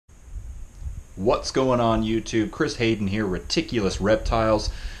What's going on YouTube? Chris Hayden here, Reticulous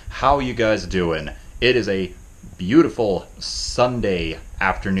Reptiles. How you guys doing? It is a beautiful Sunday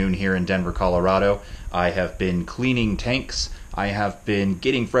afternoon here in Denver, Colorado. I have been cleaning tanks, I have been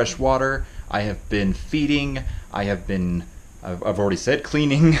getting fresh water, I have been feeding, I've already said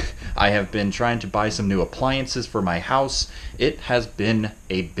cleaning, I have been trying to buy some new appliances for my house. It has been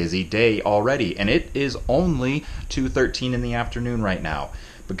a busy day already, and it is only 2:13 in the afternoon right now.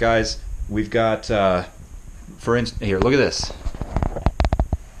 But guys, we've got, for instance, here, look at this.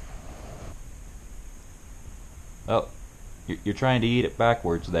 Oh, you're trying to eat it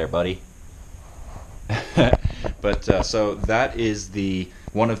backwards there, buddy. But so that is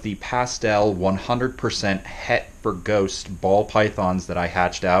one of the pastel 100% het for ghost ball pythons that I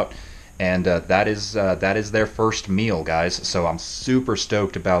hatched out, and that is their first meal, guys. So I'm super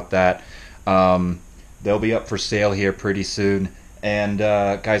stoked about that. They'll be up for sale here pretty soon. And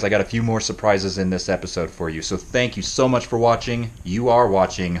guys, I got a few more surprises in this episode for you. So thank you so much for watching. You are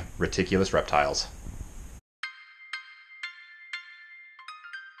watching Reticulous Reptiles.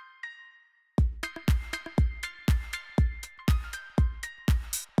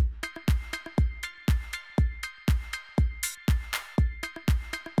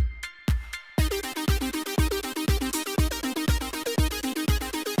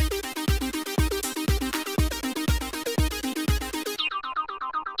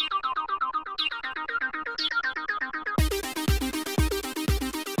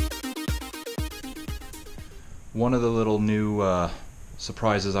 One of the little new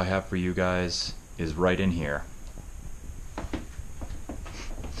surprises I have for you guys is right in here.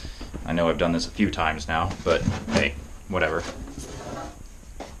 I know I've done this a few times now, but hey, whatever.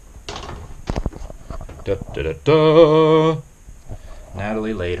 Da, da, da, da.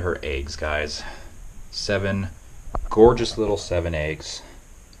 Natalie laid her eggs, guys. 7 gorgeous little 7 eggs.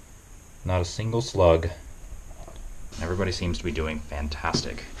 Not a single slug. Everybody seems to be doing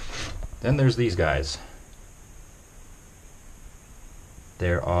fantastic. Then there's these guys.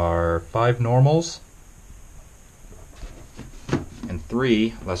 There are 5 normals and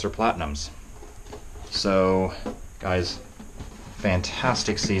 3 lesser platinums. So, guys,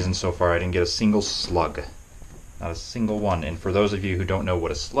 fantastic season so far. I didn't get a single slug. Not a single one. And for those of you who don't know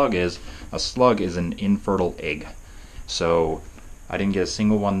what a slug is an infertile egg. So, I didn't get a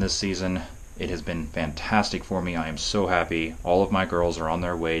single one this season. It has been fantastic for me. I am so happy. All of my girls are on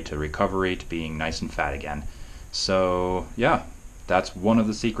their way to recovery, to being nice and fat again. So, yeah. That's one of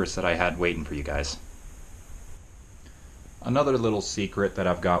the secrets that I had waiting for you guys. Another little secret that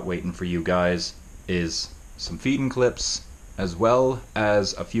I've got waiting for you guys is some feeding clips, as well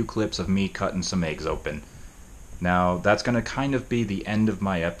as a few clips of me cutting some eggs open. Now, that's going to kind of be the end of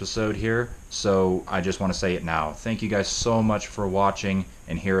my episode here, so I just want to say it now. Thank you guys so much for watching,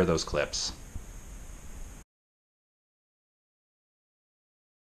 and here are those clips.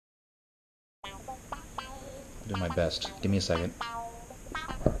 Do my best. Give me a second.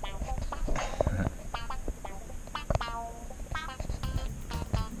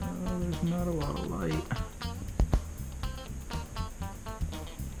 There's not a lot of light.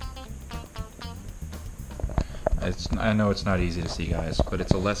 I know it's not easy to see, guys, but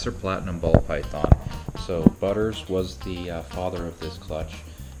it's a lesser platinum ball python. So Butters was the father of this clutch,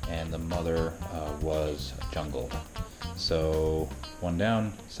 and the mother was Jungle. So 1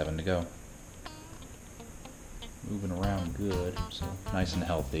 down, 7 to go. Moving around good, so nice and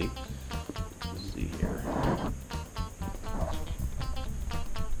healthy. Let's see here.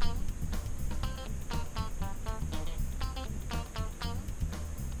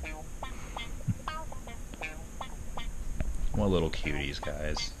 What little cuties,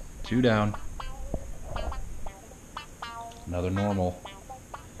 guys. 2 down. Another normal.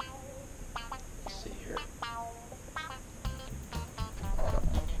 Let's see here.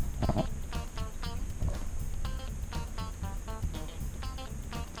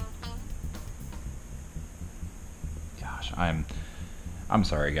 I'm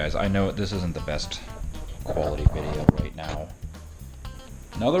sorry, guys. I know this isn't the best quality video right now.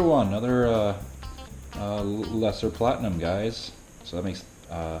 Another one, another lesser platinum, guys. So that makes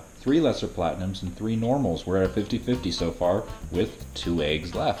 3 lesser platinums and 3 normals. We're at 50-50 so far with 2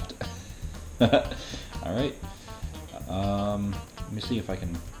 eggs left. All right. Let me see if I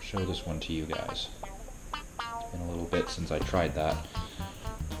can show this one to you guys. It's been a little bit since I tried that.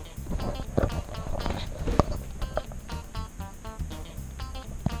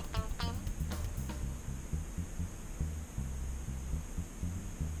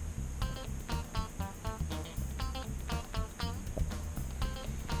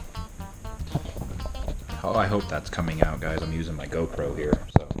 Oh, I hope that's coming out, guys. I'm using my GoPro here,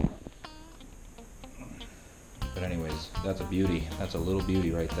 so. that's a beauty. That's a little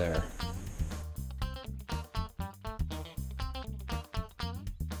beauty right there.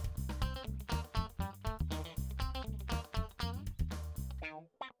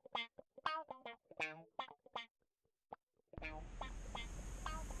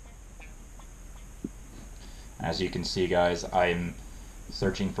 As you can see, guys, I'm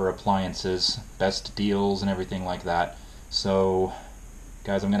searching for appliances, best deals, and everything like that. So,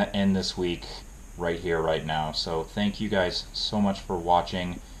 guys, I'm going to end this week right here, right now. So, thank you guys so much for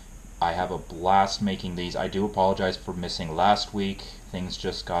watching. I have a blast making these. I do apologize for missing last week. Things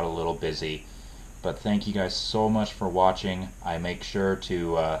just got a little busy. But thank you guys so much for watching. I make sure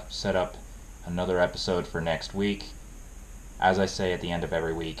to set up another episode for next week, as I say at the end of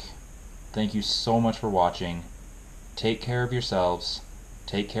every week. Thank you so much for watching. Take care of yourselves,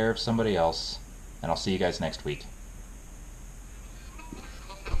 take care of somebody else, and I'll see you guys next week.